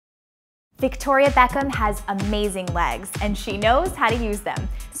Victoria Beckham has amazing legs, and she knows how to use them.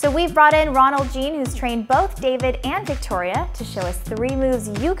 So we've brought in Ronald Jean, who's trained both David and Victoria, to show us 3 moves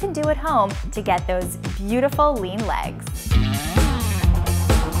you can do at home to get those beautiful lean legs.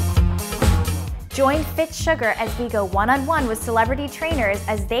 Join Fit Sugar as we go one-on-one with celebrity trainers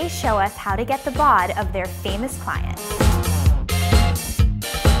as they show us how to get the bod of their famous clients.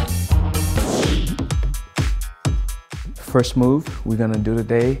 First move we're gonna do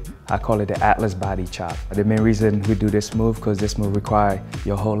today, I call it the Atlas body chop. The main reason we do this move, because this move requires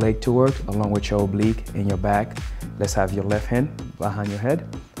your whole leg to work along with your oblique and your back. Let's have your left hand behind your head.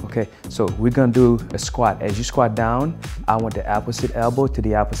 Okay, so we're gonna do a squat. As you squat down, I want the opposite elbow to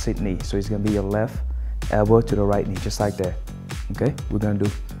the opposite knee. So it's gonna be your left elbow to the right knee, just like that. Okay, we're gonna do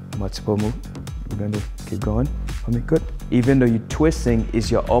multiple moves. We're gonna keep going. For me, good. Even though you're twisting, it's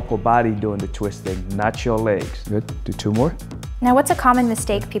your upper body doing the twisting, not your legs. Good, do 2 more. Now, what's a common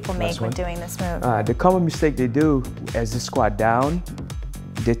mistake people make when doing this move? The common mistake they do as they squat down,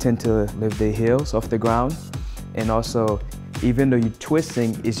 they tend to lift their heels off the ground. And also, even though you're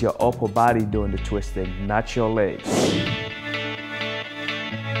twisting, it's your upper body doing the twisting, not your legs.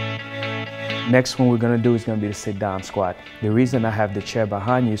 Next one we're gonna do is gonna be the sit down squat. The reason I have the chair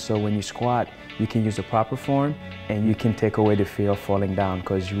behind you, so when you squat, you can use the proper form and you can take away the fear of falling down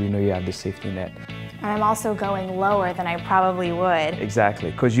because you know you have the safety net. And I'm also going lower than I probably would.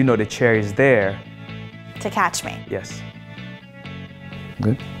 Exactly, because you know the chair is there. To catch me. Yes.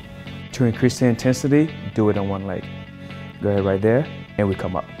 Good. To increase the intensity, do it on one leg. Go ahead right there, and we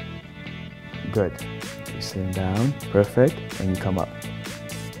come up. Good. You're sitting down, perfect, and you come up.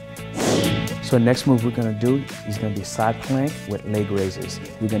 So next move we're gonna do is gonna be side plank with leg raises.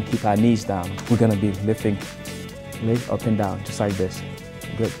 We're gonna keep our knees down. We're gonna be lifting leg up and down, just like this.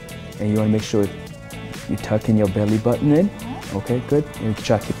 Good. And you wanna make sure you tuck in your belly button in. Okay, good. And you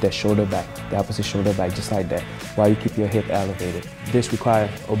try to keep that shoulder back, the opposite shoulder back, just like that, while you keep your hip elevated. This requires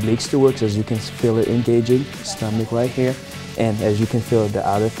obliques to work, so as you can feel it engaging, stomach right here. And as you can feel the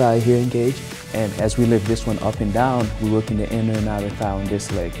outer thigh here engage. And as we lift this one up and down, we're working the inner and outer thigh on this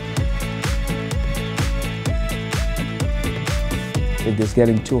leg. If it's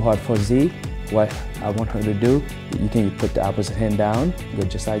getting too hard for Z, what I want her to do, you can put the opposite hand down, go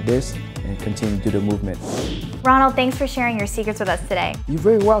just like this, and continue to do the movement. Ronald, thanks for sharing your secrets with us today. You're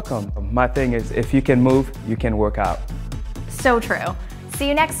very welcome. My thing is, if you can move, you can work out. So true. See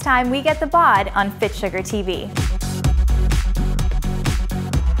you next time we get the bod on Fit Sugar TV.